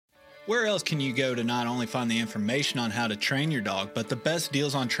Where else can you go to not only find the information on how to train your dog, but the best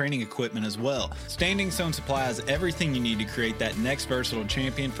deals on training equipment as well? Standing Stone Supply has everything you need to create that next versatile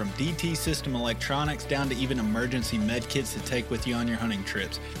champion, from DT system electronics down to even emergency med kits to take with you on your hunting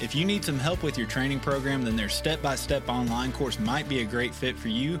trips. If you need some help with your training program, then their step-by-step online course might be a great fit for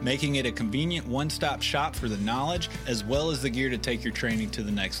you, making it a convenient one-stop shop for the knowledge as well as the gear to take your training to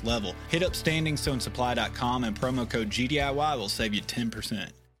the next level. Hit up StandingStoneSupply.com and promo code GDIY will save you 10%.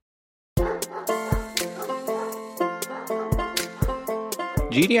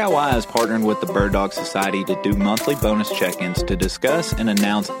 GDIY is partnering with the Bird Dog Society to do monthly bonus check-ins to discuss and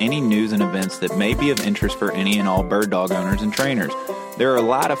announce any news and events that may be of interest for any and all bird dog owners and trainers. There are a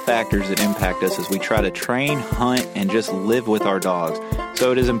lot of factors that impact us as we try to train, hunt, and just live with our dogs.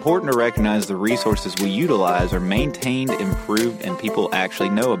 So it is important to recognize the resources we utilize are maintained, improved, and people actually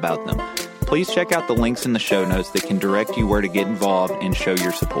know about them. Please check out the links in the show notes that can direct you where to get involved and show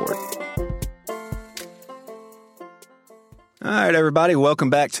your support. All right, everybody,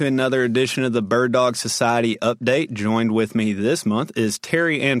 welcome back to another edition of the Bird Dog Society Update. Joined with me this month is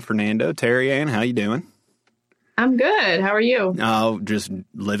Terry Ann Fernando. Terry Ann, how you doing? I'm good. How are you? Oh, just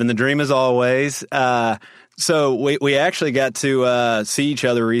living the dream as always. So we actually got to see each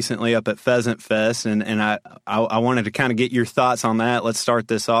other recently up at Pheasant Fest, and I wanted to kind of get your thoughts on that. Let's start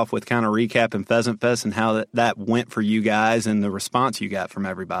this off with kind of recapping Pheasant Fest and how that went for you guys and the response you got from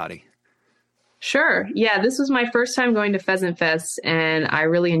everybody. Sure. Yeah, this was my first time going to Pheasant Fest, and I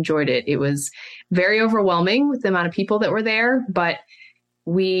really enjoyed it. It was very overwhelming with the amount of people that were there, but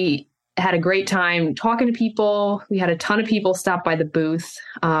we had a great time talking to people. We had a ton of people stop by the booth.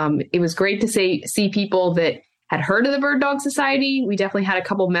 It was great to see people that had heard of the Bird Dog Society. We definitely had a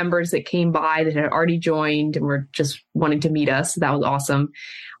couple members that came by that had already joined and were just wanting to meet us. So that was awesome.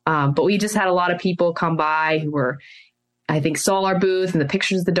 But we just had a lot of people come by who were, I think, saw our booth and the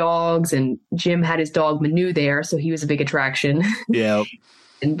pictures of the dogs, and Jim had his dog Manu there, so he was a big attraction. Yeah.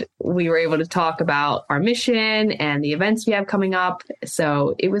 And we were able to talk about our mission and the events we have coming up.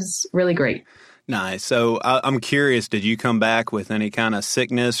 So it was really great. Nice. So I'm curious, did you come back with any kind of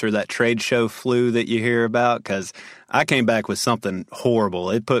sickness or that trade show flu that you hear about? Because I came back with something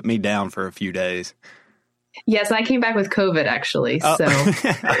horrible. It put me down for a few days. Yes, I came back with COVID, actually. So.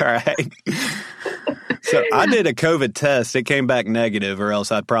 All right. So I did a COVID test. It came back negative, or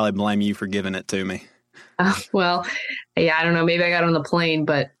else I'd probably blame you for giving it to me. Well, yeah, I don't know. Maybe I got on the plane,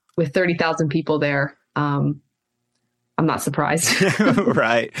 but with 30,000 people there, I'm not surprised.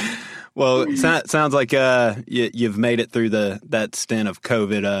 Right. Well, it sounds like you've made it through that stint of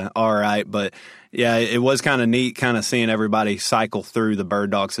COVID all right. But, yeah, it was kind of neat kind of seeing everybody cycle through the Bird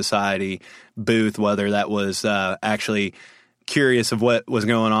Dog Society booth, whether that was actually curious of what was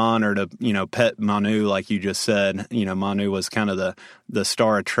going on or to, pet Manu, like you just said. Manu was kind of the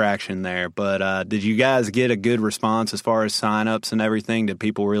star attraction there. But did you guys get a good response as far as signups and everything? Did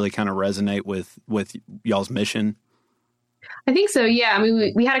people really kind of resonate with y'all's mission? I think so, yeah. I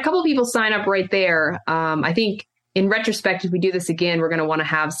mean, we had a couple of people sign up right there. I think in retrospect, if we do this again, we're going to want to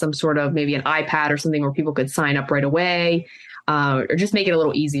have some sort of maybe an iPad or something where people could sign up right away, or just make it a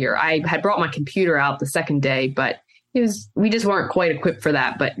little easier. I had brought my computer out the second day, but we just weren't quite equipped for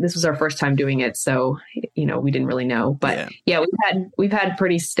that. But this was our first time doing it, so we didn't really know. But yeah we've had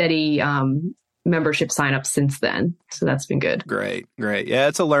pretty steady membership signups since then, so that's been good. Great. Yeah,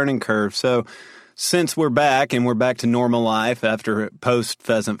 it's a learning curve. So since we're back to normal life after post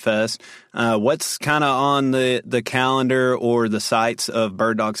Pheasant Fest, what's kind of on the calendar or the sites of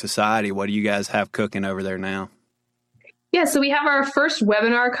Bird Dog Society? What do you guys have cooking over there now? Yeah, so we have our first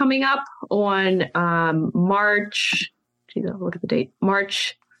webinar coming up on March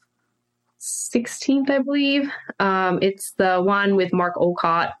 16th, I believe. It's the one with Mark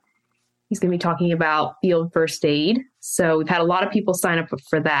Olcott. He's going to be talking about field first aid. So we've had a lot of people sign up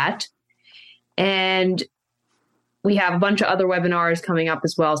for that. And we have a bunch of other webinars coming up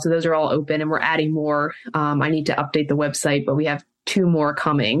as well. So those are all open, and we're adding more. I need to update the website, but we have 2 more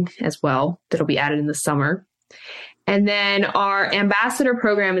coming as well that'll be added in the summer. And then our ambassador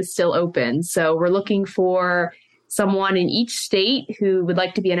program is still open. So we're looking for someone in each state who would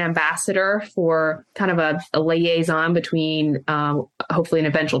like to be an ambassador for kind of a liaison between hopefully an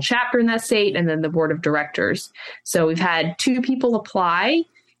eventual chapter in that state and then the board of directors. So we've had 2 people apply,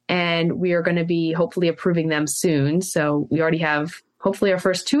 and we are going to be hopefully approving them soon. So we already have hopefully our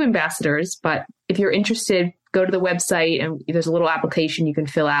first 2 ambassadors. But if you're interested, go to the website, and there's a little application you can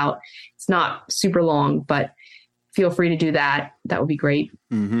fill out. It's not super long, but feel free to do that. That would be great.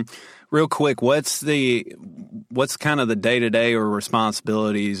 Mm-hmm. Real quick, what's kind of the day-to-day or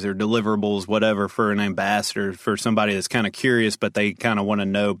responsibilities or deliverables, whatever, for an ambassador, for somebody that's kind of curious, but they kind of want to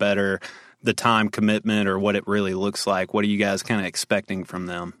know better the time commitment or what it really looks like? What are you guys kind of expecting from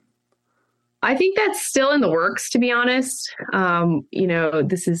them? I think that's still in the works, to be honest.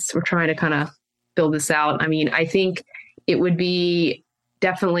 We're trying to kind of build this out. I mean, I think it would be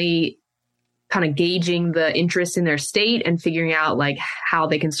definitely kind of gauging the interest in their state and figuring out like how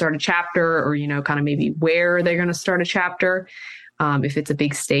they can start a chapter, or, kind of maybe where they're going to start a chapter. If it's a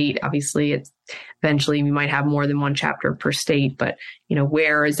big state, obviously it's eventually we might have more than one chapter per state, but,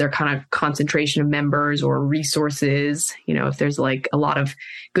 where is there kind of concentration of members or resources? If there's like a lot of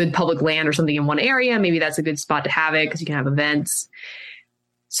good public land or something in one area, maybe that's a good spot to have it because you can have events.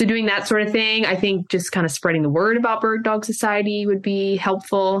 So doing that sort of thing, I think just kind of spreading the word about Bird Dog Society would be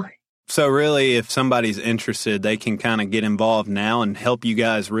helpful. So really, if somebody's interested, they can kind of get involved now and help you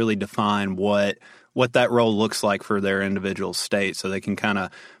guys really define what that role looks like for their individual state, so they can kind of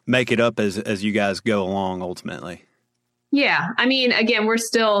make it up as you guys go along ultimately. Yeah. I mean, again, we're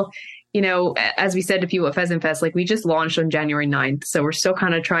still, as we said to people at Pheasant Fest, like we just launched on January 9th. So we're still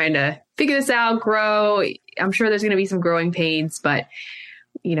kind of trying to figure this out, grow. I'm sure there's going to be some growing pains, but,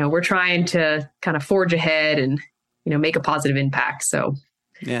 we're trying to kind of forge ahead and, make a positive impact. So,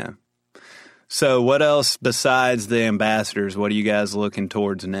 yeah. So what else besides the ambassadors? What are you guys looking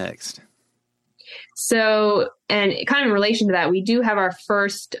towards next? So, and kind of in relation to that, we do have our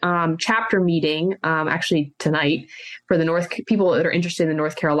first chapter meeting actually tonight for the people that are interested in the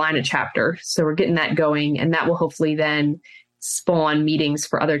North Carolina chapter. So we're getting that going, and that will hopefully then spawn meetings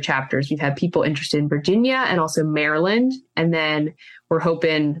for other chapters. We've had people interested in Virginia and also Maryland. And then we're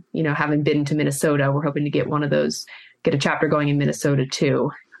hoping, having been to Minnesota, we're hoping to get get a chapter going in Minnesota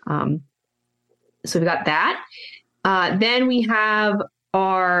too. So we got that. Then we have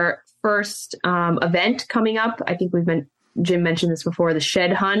our first event coming up. I think Jim mentioned this before, the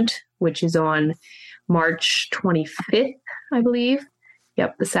Shed Hunt, which is on March 25th, I believe.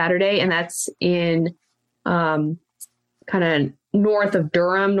 Yep, the Saturday. And that's in kind of north of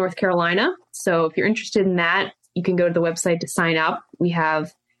Durham, North Carolina. So if you're interested in that, you can go to the website to sign up.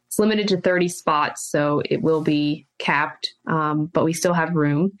 It's limited to 30 spots, so it will be capped, but we still have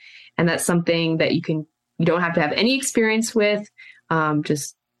room. And that's something that you don't have to have any experience with.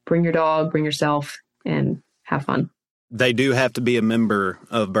 Just bring your dog, bring yourself, and have fun. They do have to be a member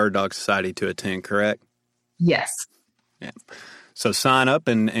of Bird Dog Society to attend, correct? Yes. Yeah. So sign up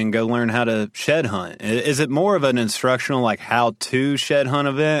and go learn how to shed hunt. Is it more of an instructional, like how to shed hunt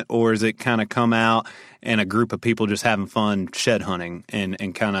event, or is it kind of come out and a group of people just having fun shed hunting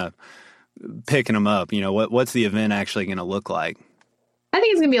and kind of picking them up? What's the event actually going to look like? I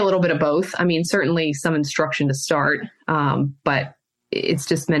think it's going to be a little bit of both. I mean, certainly some instruction to start, but it's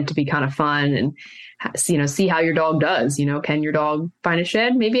just meant to be kind of fun and, see how your dog does. Can your dog find a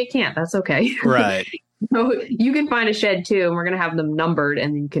shed? Maybe it can't. That's okay. Right. So you can find a shed too, and we're going to have them numbered,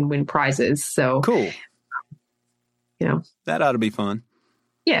 and you can win prizes. So cool. That ought to be fun.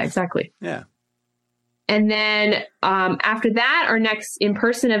 Yeah, exactly. Yeah. And then after that, our next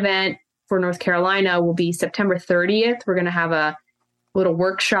in-person event for North Carolina will be September 30th. We're going to have a little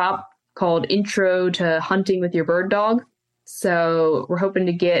workshop called Intro to Hunting with Your Bird Dog. So we're hoping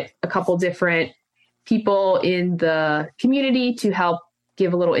to get a couple different people in the community to help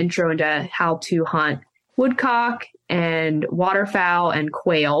give a little intro into how to hunt woodcock and waterfowl and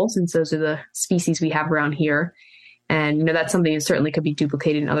quail, since those are the species we have around here. And, that's something that certainly could be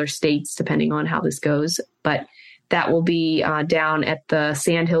duplicated in other states depending on how this goes. But that will be down at the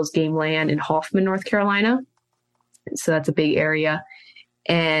Sandhills Game Land in Hoffman, North Carolina. So that's a big area.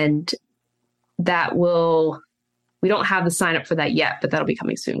 And we don't have the sign up for that yet, but that'll be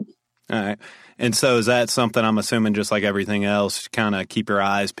coming soon. All right. And so is that something, I'm assuming, just like everything else, kind of keep your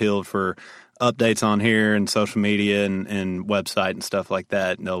eyes peeled for updates on here and social media and website and stuff like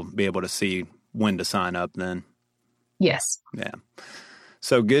that, and they'll be able to see when to sign up then? Yes. Yeah.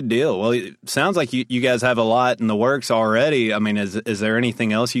 So good deal. Well, it sounds like you guys have a lot in the works already. I mean, is there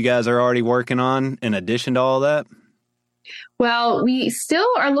anything else you guys are already working on in addition to all that? Well, we still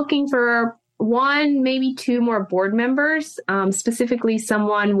are looking for one, maybe two more board members, specifically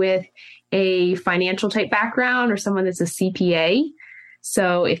someone with a financial type background or someone that's a CPA.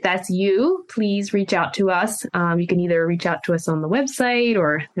 So if that's you, please reach out to us. You can either reach out to us on the website,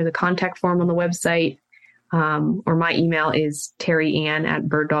 or there's a contact form on the website. Or my email is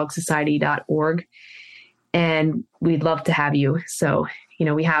terryann@birddogsociety.org. And we'd love to have you. So,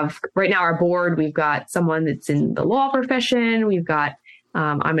 we have right now our board, we've got someone that's in the law profession. We've got,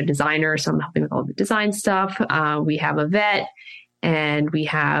 I'm a designer, so I'm helping with all the design stuff. We have a vet, And we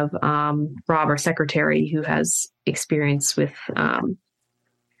have Rob, our secretary, who has experience with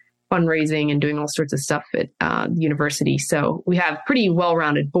fundraising and doing all sorts of stuff at the university. So we have pretty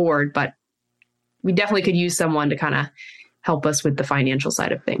well-rounded board, but we definitely could use someone to kind of help us with the financial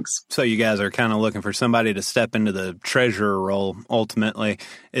side of things. So you guys are kind of looking for somebody to step into the treasurer role ultimately.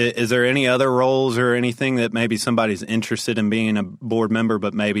 Is there any other roles or anything that maybe somebody's interested in being a board member,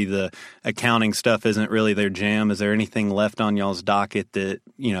 but maybe the accounting stuff isn't really their jam? Is there anything left on y'all's docket that,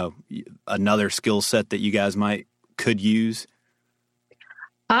 another skill set that you guys could use?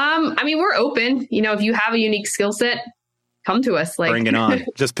 I mean, we're open. If you have a unique skill set, come to us. Bring it on.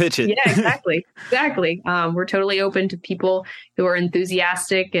 Just pitch it. Yeah, exactly. We're totally open to people who are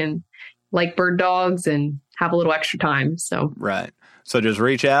enthusiastic and like bird dogs and have a little extra time. So right. So just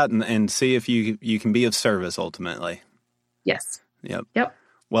reach out and see if you can be of service ultimately. Yes. Yep.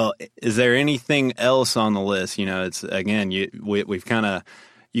 Well, is there anything else on the list? It's again, we've kind of.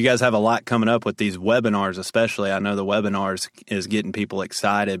 You guys have a lot coming up with these webinars, especially. I know the webinars is getting people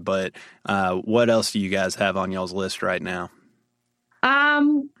excited, but what else do you guys have on y'all's list right now? That's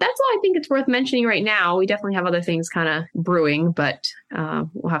all I think it's worth mentioning right now. We definitely have other things kind of brewing, but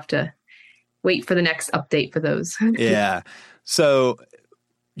we'll have to wait for the next update for those. Yeah. So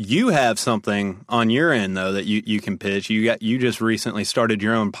you have something on your end, though, that you can pitch. You just recently started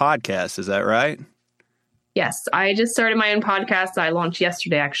your own podcast. Is that right? Yes, I just started my own podcast. I launched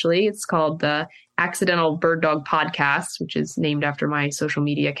yesterday, actually. It's called the Accidental Bird Dog Podcast, which is named after my social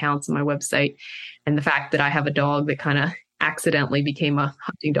media accounts and my website, and the fact that I have a dog that kind of accidentally became a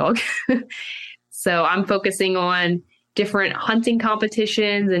hunting dog. So I'm focusing on different hunting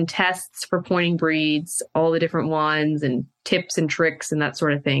competitions and tests for pointing breeds, all the different ones, and tips and tricks and that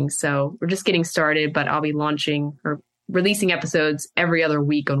sort of thing. So we're just getting started, but I'll be launching or releasing episodes every other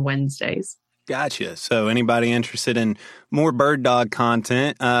week on Wednesdays. Gotcha. So anybody interested in more bird dog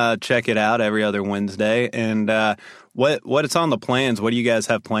content, check it out every other Wednesday. And what it's on the plans? What do you guys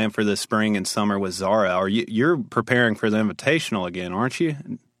have planned for this spring and summer with Zara? You're preparing for the Invitational again, aren't you?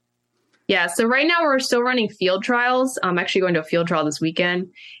 Yeah. So right now we're still running field trials. I'm actually going to a field trial this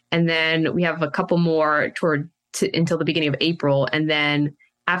weekend, and then we have a couple more until the beginning of April, and then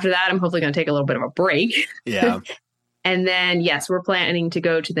after that, I'm hopefully going to take a little bit of a break. Yeah. And then, yes, we're planning to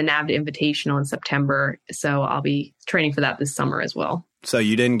go to the NAVHDA Invitational in September. So I'll be training for that this summer as well. So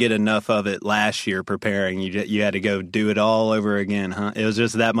you didn't get enough of it last year preparing. You had to go do it all over again, huh? It was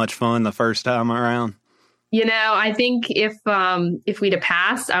just that much fun the first time around. I think if we'd have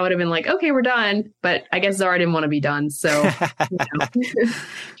passed, I would have been like, okay, we're done. But I guess Zara didn't want to be done. So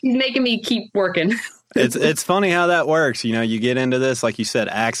she's making me keep working. It's funny how that works. You get into this, like you said,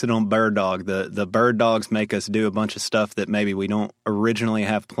 accidental bird dog. The bird dogs make us do a bunch of stuff that maybe we don't originally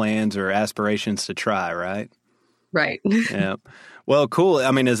have plans or aspirations to try, right? Right. Yeah. Well, cool.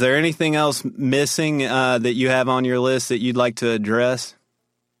 I mean, is there anything else missing that you have on your list that you'd like to address?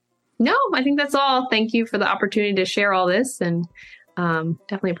 No, I think that's all. Thank you for the opportunity to share all this, and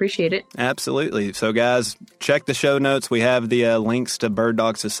definitely appreciate it. Absolutely. So, guys, check the show notes. We have the links to Bird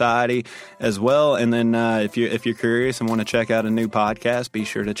Dog Society as well. And then if you're curious and want to check out a new podcast, be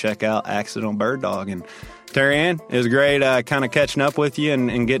sure to check out Accidental Bird Dog. And Terry-Ann, it was great kind of catching up with you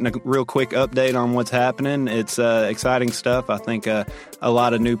and getting a real quick update on what's happening. It's exciting stuff. I think a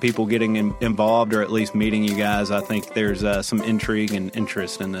lot of new people getting involved, or at least meeting you guys. I think there's some intrigue and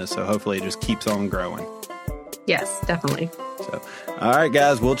interest in this. So hopefully it just keeps on growing. Yes, definitely. So, all right,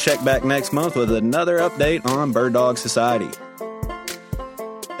 guys, we'll check back next month with another update on Bird Dog Society.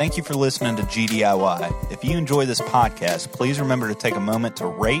 Thank you for listening to GDIY. If you enjoy this podcast, please remember to take a moment to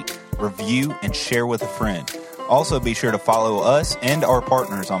rate, review, and share with a friend. Also, be sure to follow us and our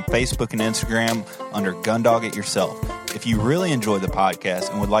partners on Facebook and Instagram under Gundog It Yourself. If you really enjoy the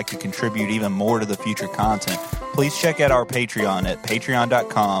podcast and would like to contribute even more to the future content, please check out our Patreon at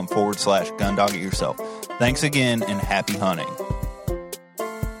patreon.com/Gundog It Yourself. Thanks again and happy hunting.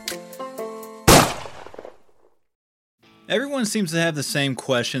 Everyone seems to have the same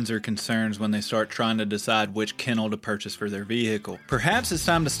questions or concerns when they start trying to decide which kennel to purchase for their vehicle. Perhaps it's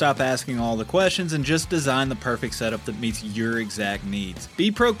time to stop asking all the questions and just design the perfect setup that meets your exact needs.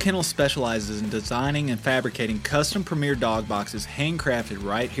 B-Pro Kennel specializes in designing and fabricating custom premier dog boxes handcrafted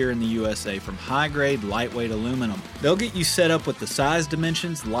right here in the USA from high-grade, lightweight aluminum. They'll get you set up with the size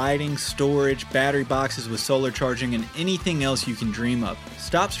dimensions, lighting, storage, battery boxes with solar charging, and anything else you can dream of.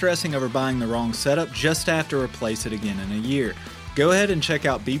 Stop stressing over buying the wrong setup just to have to replace it again in a year. Go ahead and check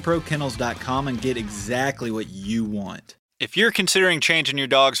out bprokennels.com and get exactly what you want. If you're considering changing your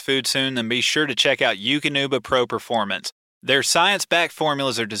dog's food soon, then be sure to check out Eukanuba Pro Performance. Their science-backed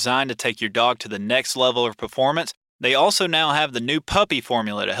formulas are designed to take your dog to the next level of performance They also now have the new puppy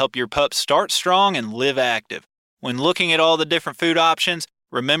formula to help your pup start strong and live active. When looking at all the different food options,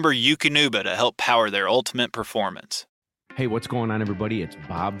 remember Eukanuba to help power their ultimate performance. Hey, what's going on, everybody? It's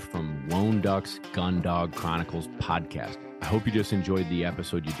Bob from Lone Ducks Gun Dog Chronicles podcast. I hope you just enjoyed the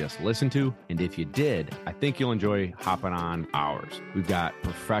episode you just listened to. And if you did, I think you'll enjoy hopping on ours. We've got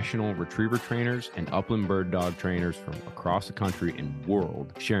professional retriever trainers and upland bird dog trainers from across the country and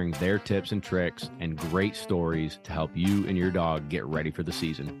world sharing their tips and tricks and great stories to help you and your dog get ready for the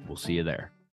season. We'll see you there.